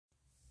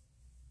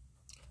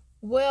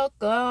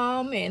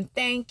Welcome and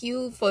thank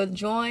you for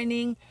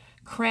joining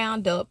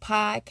Crowned Up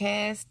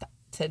Podcast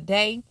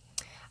today.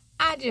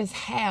 I just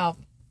have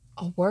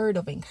a word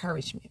of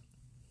encouragement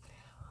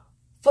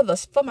for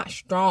my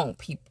strong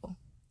people.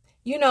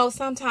 You know,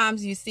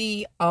 sometimes you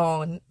see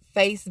on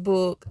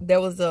Facebook,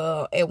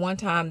 at one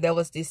time there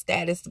was this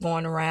status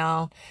going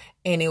around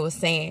and it was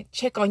saying,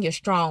 check on your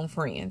strong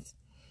friends.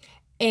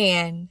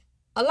 And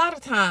a lot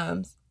of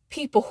times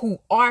people who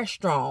are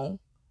strong,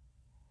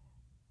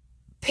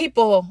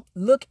 people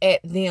look at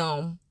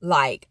them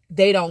like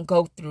they don't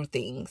go through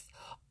things,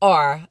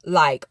 or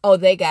like, oh,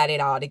 they got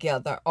it all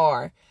together,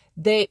 or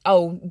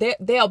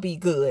they'll be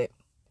good.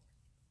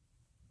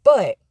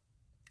 But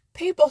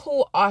people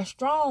who are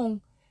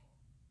strong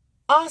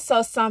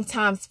also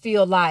sometimes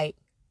feel like,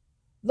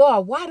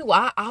 Lord, why do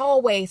I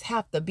always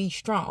have to be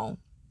strong?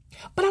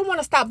 But I want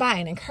to stop by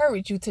and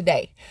encourage you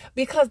today,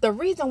 because the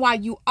reason why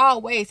you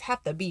always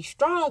have to be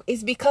strong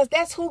is because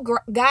that's who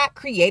God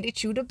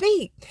created you to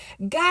be.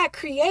 God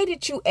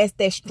created you as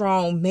that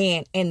strong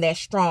man and that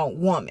strong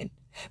woman,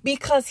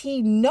 because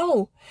he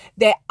know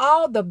that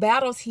all the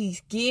battles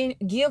he's give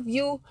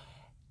you,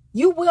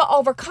 you will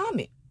overcome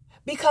it,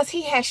 because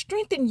he has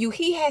strengthened you.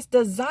 He has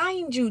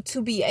designed you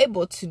to be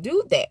able to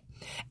do that.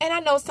 And I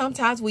know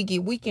sometimes we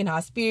get weak in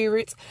our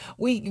spirits.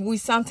 We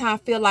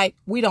sometimes feel like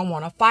we don't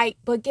want to fight.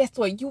 But guess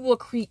what? You were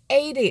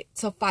created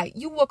to fight.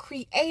 You were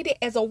created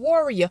as a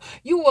warrior.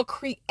 You were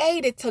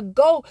created to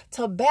go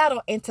to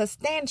battle and to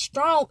stand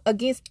strong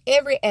against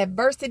every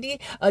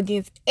adversity,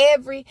 against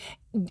every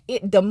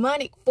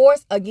demonic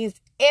force,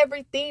 against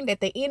everything that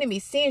the enemy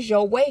sends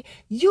your way.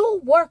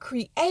 You were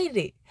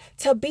created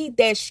to be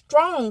that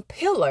strong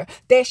pillar,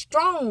 that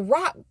strong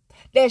rock,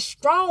 that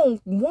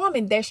strong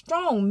woman, that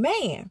strong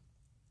man.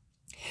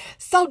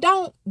 So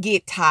don't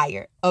get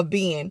tired of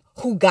being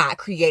who God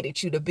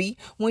created you to be.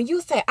 When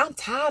you say, I'm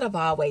tired of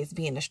always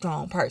being a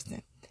strong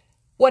person.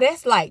 Well,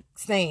 that's like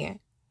saying,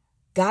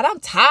 God,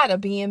 I'm tired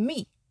of being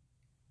me.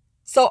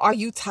 So are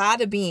you tired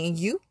of being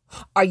you?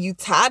 Are you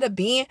tired of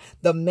being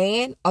the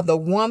man or the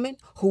woman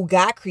who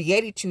God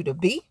created you to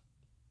be?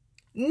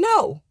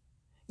 No,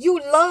 you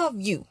love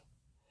you.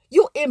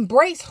 You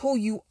embrace who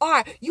you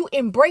are. You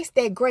embrace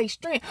that great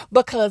strength,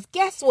 because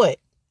guess what?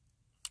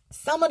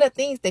 Some of the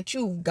things that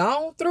you've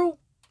gone through,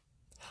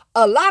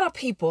 a lot of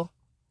people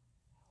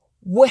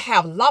would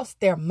have lost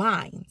their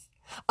minds.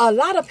 A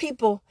lot of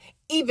people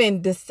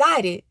even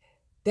decided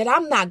that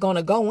I'm not going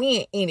to go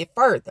in any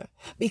further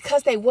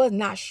because they was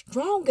not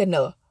strong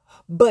enough.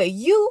 But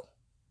you,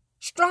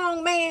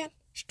 strong man,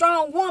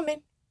 strong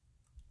woman,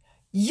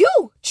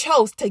 you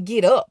chose to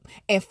get up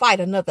and fight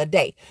another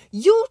day.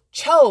 You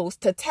chose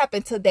to tap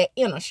into that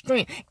inner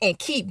strength and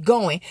keep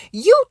going.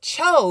 You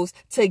chose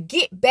to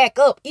get back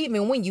up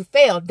even when you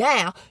fell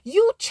down.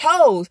 You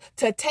chose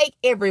to take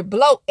every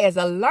blow as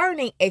a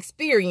learning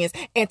experience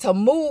and to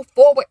move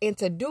forward and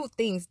to do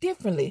things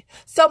differently.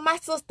 So my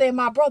sister and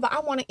my brother,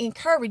 I want to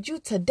encourage you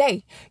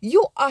today.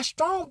 You are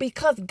strong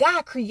because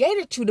God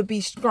created you to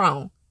be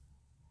strong.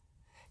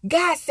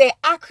 God said,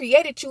 I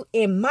created you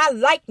in my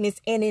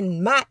likeness and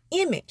in my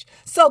image.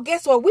 So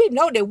guess what? We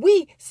know that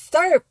we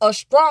serve a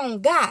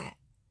strong God.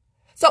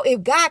 So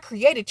if God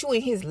created you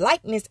in his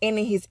likeness and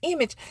in his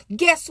image,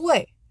 guess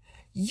what?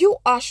 You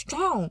are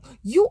strong.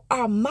 You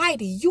are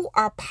mighty. You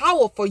are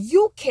powerful.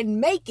 You can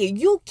make it.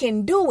 You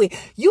can do it.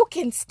 You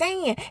can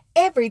stand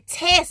every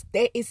test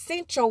that is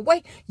sent your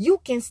way.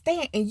 You can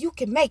stand and you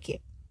can make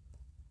it.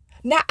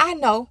 Now, I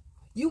know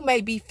you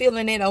may be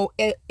feeling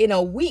in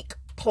a weak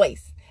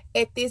place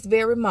at this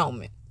very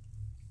moment,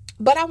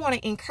 but I want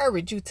to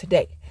encourage you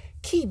today.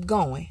 Keep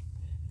going.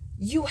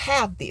 You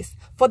have this,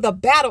 for the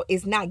battle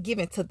is not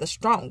given to the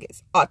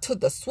strongest or to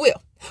the swift,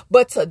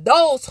 but to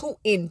those who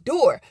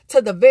endure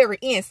to the very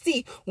end.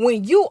 See,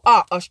 when you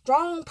are a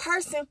strong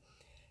person,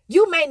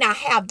 you may not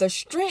have the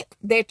strength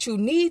that you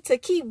need to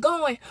keep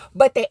going,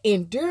 but the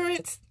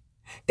endurance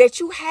that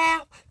you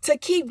have to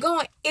keep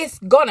going, it's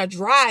gonna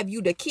drive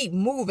you to keep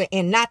moving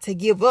and not to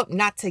give up,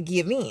 not to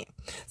give in.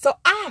 So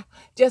I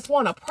just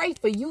want to pray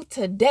for you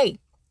today.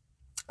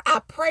 I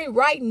pray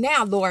right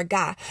now, Lord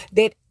God,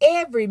 that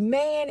every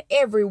man,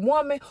 every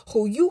woman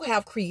who you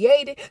have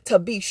created to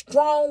be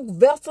strong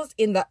vessels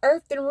in the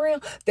earthen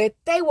realm, that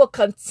they will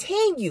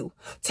continue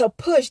to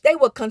push, they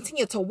will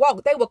continue to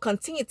walk, they will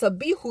continue to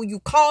be who you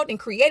called and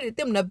created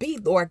them to be,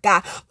 Lord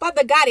God.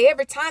 Father God,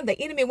 every time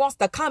the enemy wants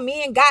to come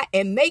in, God,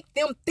 and make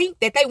them think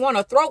that they want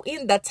to throw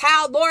in the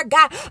towel, Lord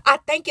God, I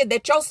thank you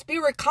that your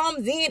spirit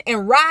comes in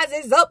and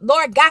rises up,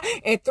 Lord God,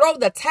 and throw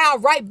the towel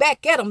right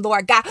back at them,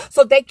 Lord God,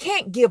 so they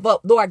can't give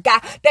up, Lord Lord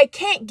God. They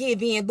can't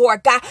give in,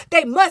 Lord God.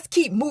 They must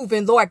keep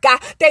moving, Lord God.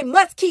 They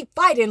must keep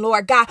fighting,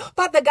 Lord God.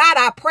 Father God,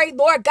 I pray,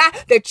 Lord God,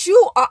 that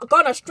you are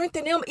going to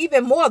strengthen them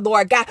even more,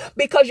 Lord God,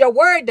 because your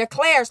word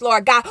declares,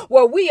 Lord God,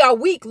 where we are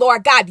weak,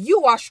 Lord God,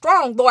 you are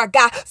strong, Lord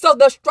God. So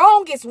the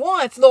strongest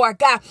ones, Lord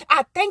God,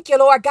 I thank you,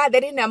 Lord God,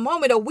 that in that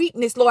moment of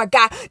weakness, Lord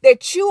God,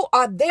 that you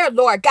are there,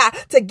 Lord God,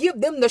 to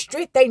give them the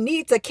strength they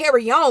need to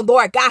carry on,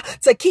 Lord God,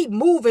 to keep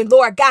moving,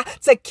 Lord God,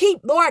 to keep,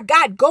 Lord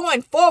God,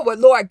 going forward,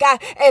 Lord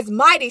God, as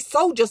mighty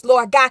soldiers,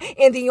 Lord God,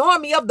 in the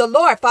army of the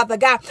Lord, Father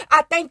God.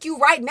 I thank you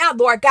right now,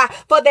 Lord God,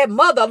 for that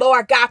mother,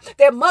 Lord God,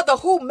 that mother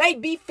who may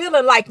be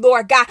feeling like,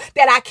 Lord God,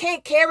 that I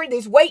can't carry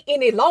this weight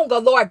any longer,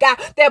 Lord God,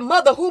 that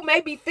mother who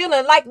may be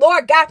feeling like,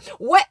 Lord God,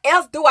 what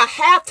else do I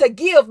have to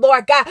give,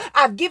 Lord God?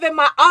 I've given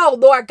my all,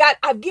 Lord God.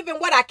 I've given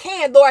what I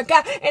can, Lord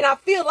God, and I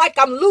feel like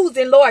I'm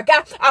losing, Lord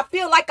God. I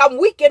feel like I'm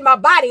weak in my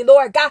body,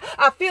 Lord God.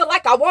 I feel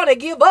like I want to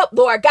give up,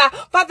 Lord God.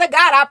 Father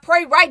God, I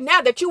pray right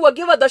now that you will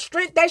give her the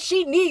strength that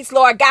she needs,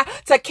 Lord God,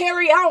 to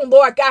carry on,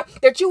 Lord God,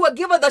 that you will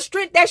give her the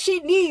strength that she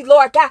needs,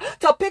 Lord God,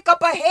 to pick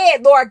up her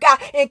head, Lord God,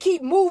 and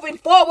keep moving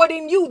forward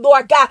in you,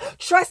 Lord God,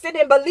 trusting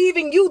and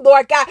believing you,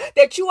 Lord God,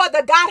 that you are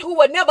the God who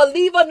will never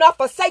leave her nor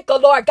forsake her,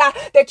 Lord God,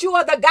 that you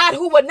are the God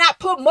who will not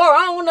put more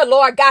on her,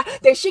 Lord God,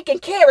 than she can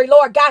carry,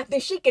 Lord God, than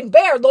she can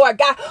bear, Lord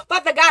God.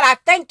 Father God, I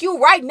thank you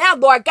right now,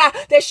 Lord God,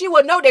 that she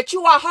will know that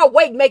you are her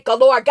weight maker,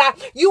 Lord God.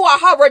 You are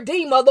her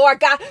redeemer, Lord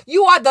God.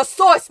 You are the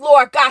source,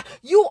 Lord God.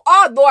 You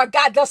are, Lord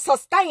God, the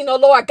sustainer,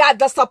 Lord God,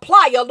 the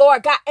supplier,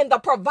 Lord God, and the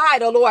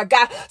provider, Lord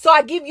God. So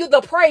I give you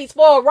the praise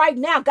for her right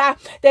now, God,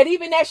 that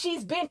even as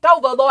she's bent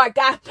over, Lord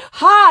God,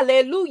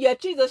 hallelujah,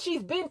 Jesus,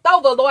 she's bent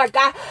over, Lord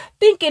God,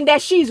 thinking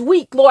that she's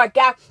weak, Lord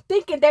God,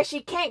 thinking that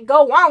she can't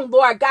go on,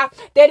 Lord God,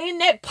 that in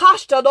that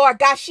posture, Lord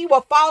God, she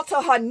will fall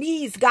to her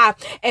knees, God,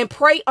 and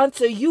pray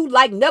unto you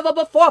like never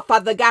before,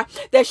 Father God,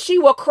 that she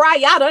will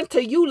cry out unto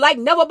you like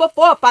never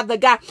before, Father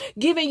God,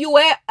 giving you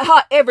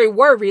her every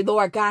worry,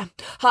 Lord God,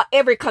 her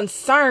every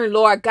concern,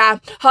 Lord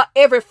God, her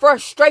every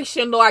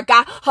frustration, Lord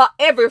God, her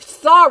every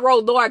sorrow,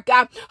 Lord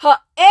God, her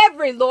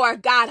every,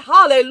 Lord God,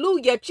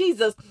 hallelujah,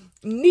 Jesus,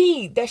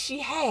 need that she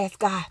has,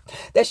 God,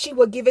 that she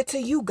will give it to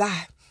you,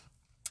 God,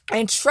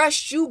 and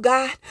trust you,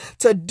 God,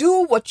 to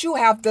do what you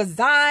have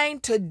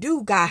designed to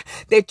do, God,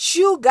 that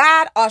you,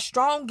 God, are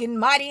strong and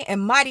mighty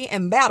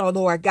in battle,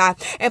 Lord God.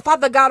 And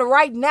Father God,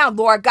 right now,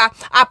 Lord God,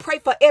 I pray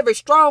for every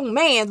strong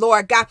man,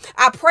 Lord God.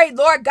 I pray,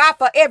 Lord God,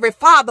 for every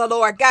father,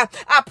 Lord God.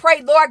 I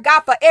pray, Lord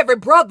God, for every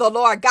brother,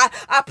 Lord God.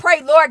 I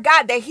pray, Lord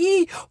God, that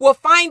he will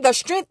find the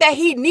strength that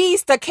he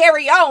needs to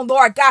carry on,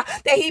 Lord God,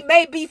 that he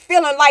may be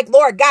feeling like,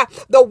 Lord God,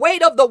 the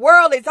weight of the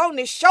world is on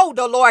his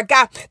shoulder, Lord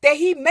God, that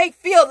he may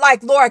feel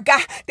like, Lord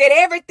God, that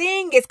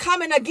everything is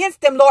coming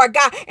against him, Lord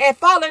God, and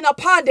falling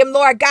upon him,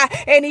 Lord God,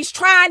 and he's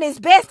trying his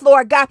best,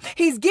 Lord God.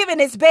 He's giving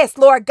his best,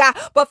 Lord God.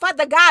 But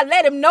Father God,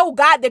 let him know,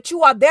 God, that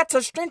you are there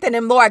to strengthen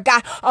him, Lord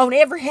God, on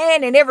every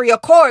hand and every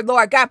accord,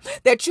 Lord God,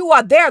 that you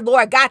are there,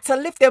 Lord God, to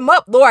lift him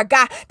up, Lord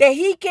God, that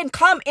he can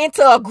come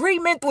into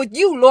agreement with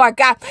you, Lord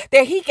God,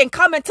 that he can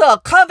come into a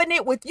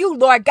covenant with you,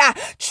 Lord God,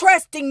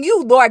 trusting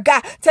you, Lord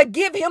God, to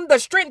give him the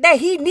strength that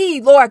he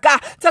needs, Lord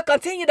God, to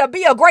continue to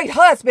be a great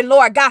husband,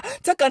 Lord God,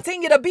 to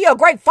continue to be a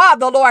great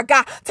father, Lord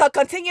God, to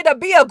continue to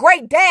be a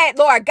great dad,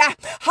 Lord God,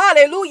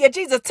 hallelujah,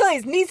 Jesus, to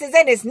his nieces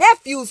and his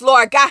nephews,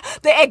 Lord God,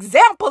 the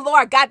example,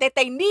 Lord God, that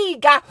they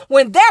need, God,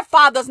 when their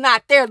father's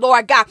not there,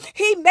 Lord God,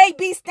 he may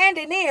be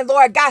standing in,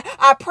 Lord God.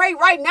 I pray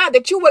right now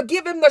that you will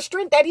give him the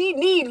strength that he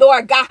needs,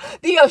 Lord God,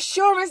 the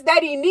assurance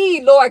that he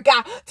needs, Lord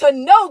God, to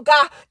know,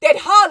 God, that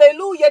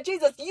hallelujah,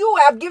 Jesus, you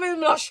have given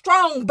him a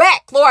strong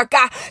back, Lord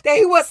God, that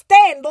he will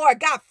stand, Lord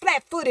God,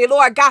 flat-footed,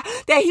 Lord God,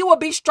 that he will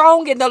be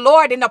strong in the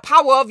Lord in the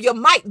power of your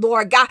might,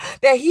 Lord God,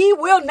 that he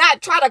will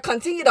not try to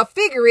continue to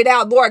figure it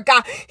out, Lord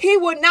God. He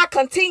will not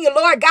continue,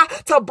 Lord God,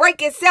 to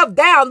break himself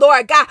down,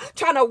 Lord God,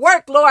 trying to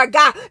work, Lord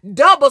God,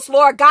 doubles,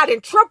 Lord God,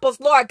 and triples,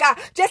 Lord God,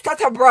 just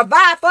to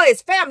provide for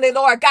his family,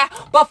 Lord God.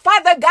 But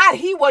Father God,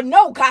 he will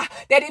know, God,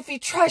 that if he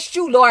trusts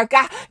you, Lord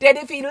God, that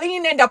if he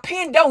lean and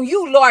depend on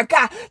you, Lord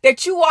God,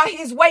 that you are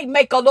his way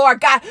maker,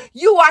 Lord God.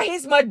 You are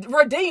his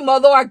redeemer,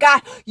 Lord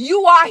God.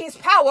 You are his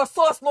power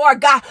source,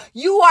 Lord God.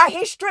 You are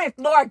his strength,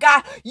 Lord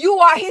God. You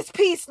are his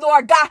peace,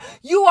 Lord God.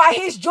 You are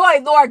his joy,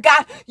 Lord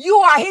God. You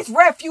are his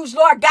refuge,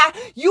 Lord God.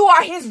 You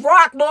are his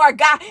rock, Lord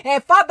God.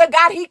 And Father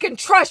God, he can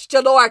trust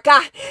you, Lord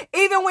God.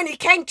 Even when he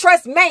can't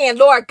trust man,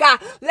 Lord God,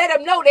 let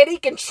him know that he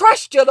can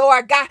trust you,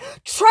 Lord God.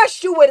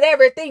 Trust you with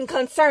everything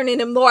concerning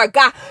him, Lord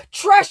God.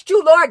 Trust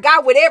you, Lord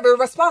God, with every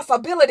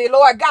responsibility,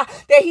 Lord God,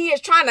 that he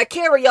is trying to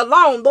carry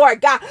along,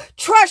 Lord God.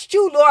 Trust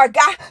you, Lord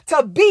God,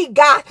 to be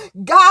God,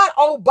 God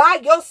all by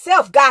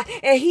yourself, God.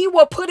 And he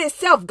will put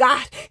himself,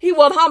 God. He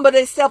will humble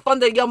himself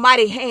under your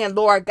mighty hand,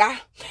 Lord God.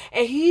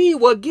 And he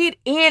will get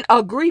in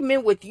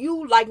agreement with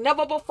you like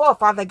never before,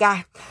 Father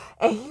God.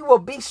 And he will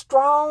be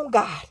strong,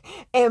 God,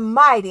 and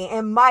mighty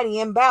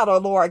in battle,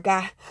 Lord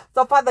God.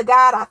 So, Father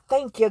God, I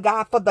thank you,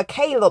 God, for the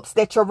Calebs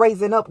that you're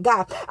raising up,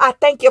 God. I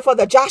thank you for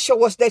the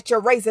Joshuas that you're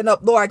raising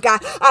up, Lord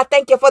God. I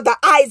thank you for the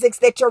Isaacs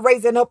that you're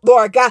raising up,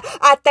 Lord God.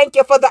 I thank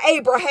you for the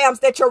Abrahams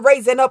that you're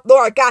raising up,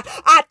 Lord God.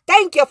 I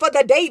thank you for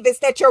the Davids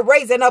that you're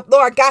raising up,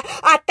 Lord God.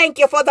 I thank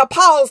you for the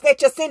Pauls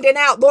that you're sending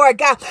out, Lord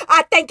God.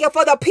 I thank you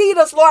for the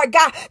Peters, Lord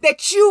God,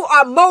 that you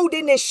are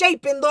molding and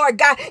shaping, Lord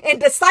God,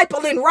 and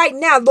discipling right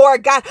now,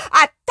 Lord God.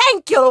 I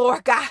thank you,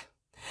 Lord God,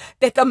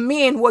 that the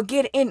men will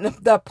get in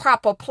the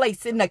proper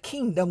place in the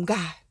kingdom,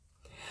 God.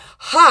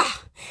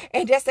 Ha!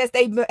 And just as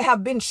they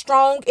have been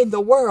strong in the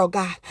world,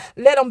 God,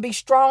 let them be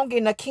strong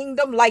in the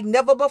kingdom like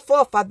never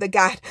before, Father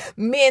God.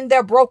 Mend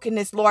their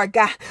brokenness, Lord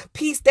God.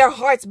 Piece their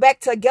hearts back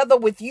together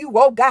with you,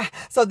 oh God,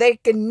 so they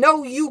can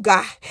know you,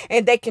 God,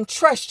 and they can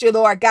trust you,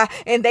 Lord God,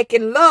 and they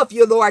can love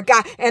you, Lord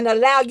God, and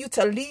allow you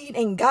to lead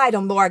and guide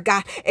them, Lord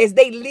God, as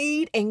they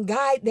lead and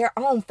guide their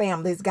own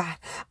families, God.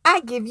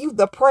 I give you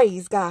the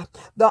praise, God,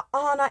 the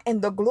honor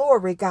and the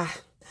glory, God.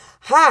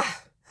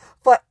 Ha!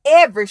 For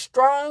every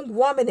strong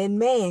woman and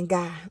man,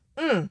 God,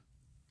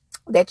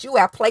 that you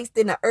have placed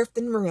in the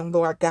earthen realm,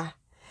 Lord God.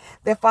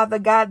 That, Father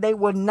God, they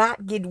will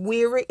not get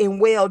weary in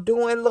well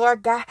doing,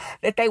 Lord God.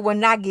 That they will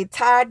not get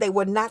tired. They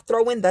will not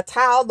throw in the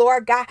towel,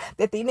 Lord God.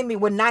 That the enemy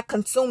will not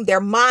consume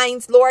their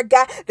minds, Lord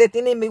God. That the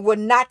enemy will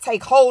not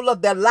take hold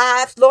of their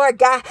lives, Lord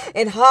God.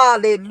 And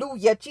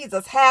hallelujah,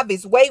 Jesus, have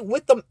his way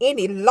with them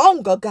any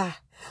longer, God.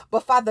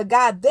 But Father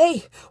God,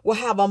 they will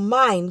have a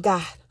mind,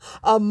 God,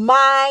 a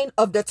mind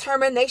of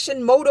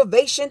determination,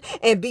 motivation,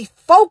 and be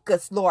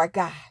focused, Lord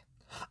God,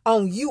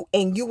 on you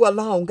and you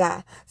alone,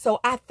 God. So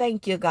I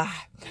thank you, God.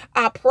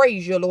 I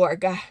praise you, Lord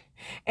God.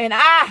 And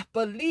I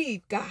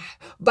believe, God,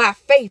 by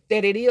faith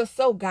that it is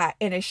so, God,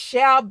 and it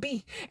shall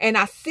be. And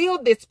I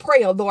seal this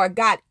prayer, Lord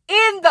God,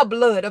 in the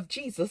blood of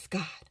Jesus,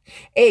 God.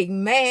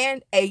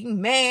 Amen,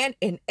 amen,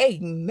 and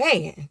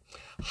amen.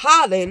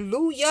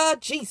 Hallelujah,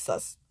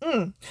 Jesus.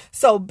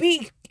 So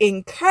be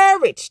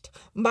encouraged,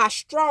 my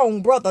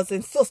strong brothers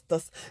and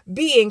sisters.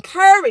 Be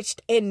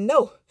encouraged and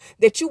know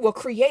that you were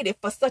created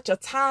for such a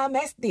time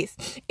as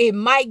this. It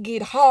might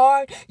get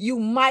hard. You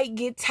might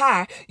get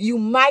tired. You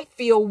might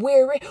feel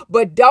weary,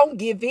 but don't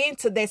give in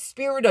to that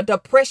spirit of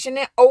depression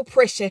and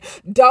oppression.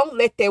 Don't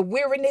let that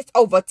weariness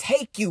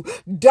overtake you.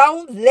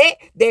 Don't let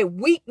that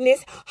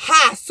weakness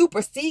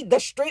supersede the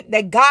strength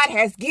that God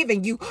has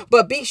given you.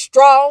 But be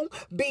strong.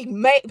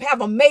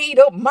 Have a made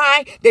up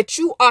mind that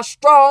you are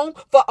strong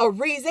for a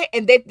reason,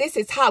 and that this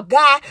is how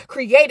God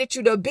created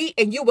you to be,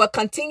 and you will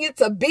continue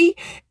to be,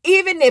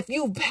 even if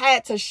you've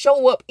had to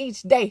show up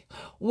each day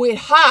with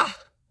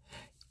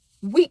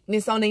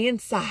weakness on the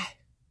inside.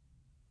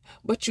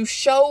 But you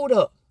showed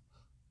up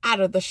out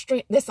of the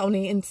strength that's on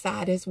the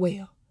inside as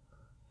well.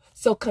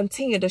 So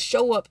continue to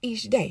show up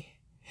each day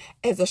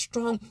as a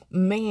strong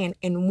man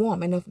and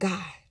woman of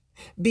God.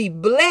 Be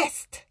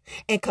blessed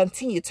and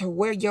continue to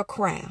wear your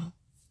crown.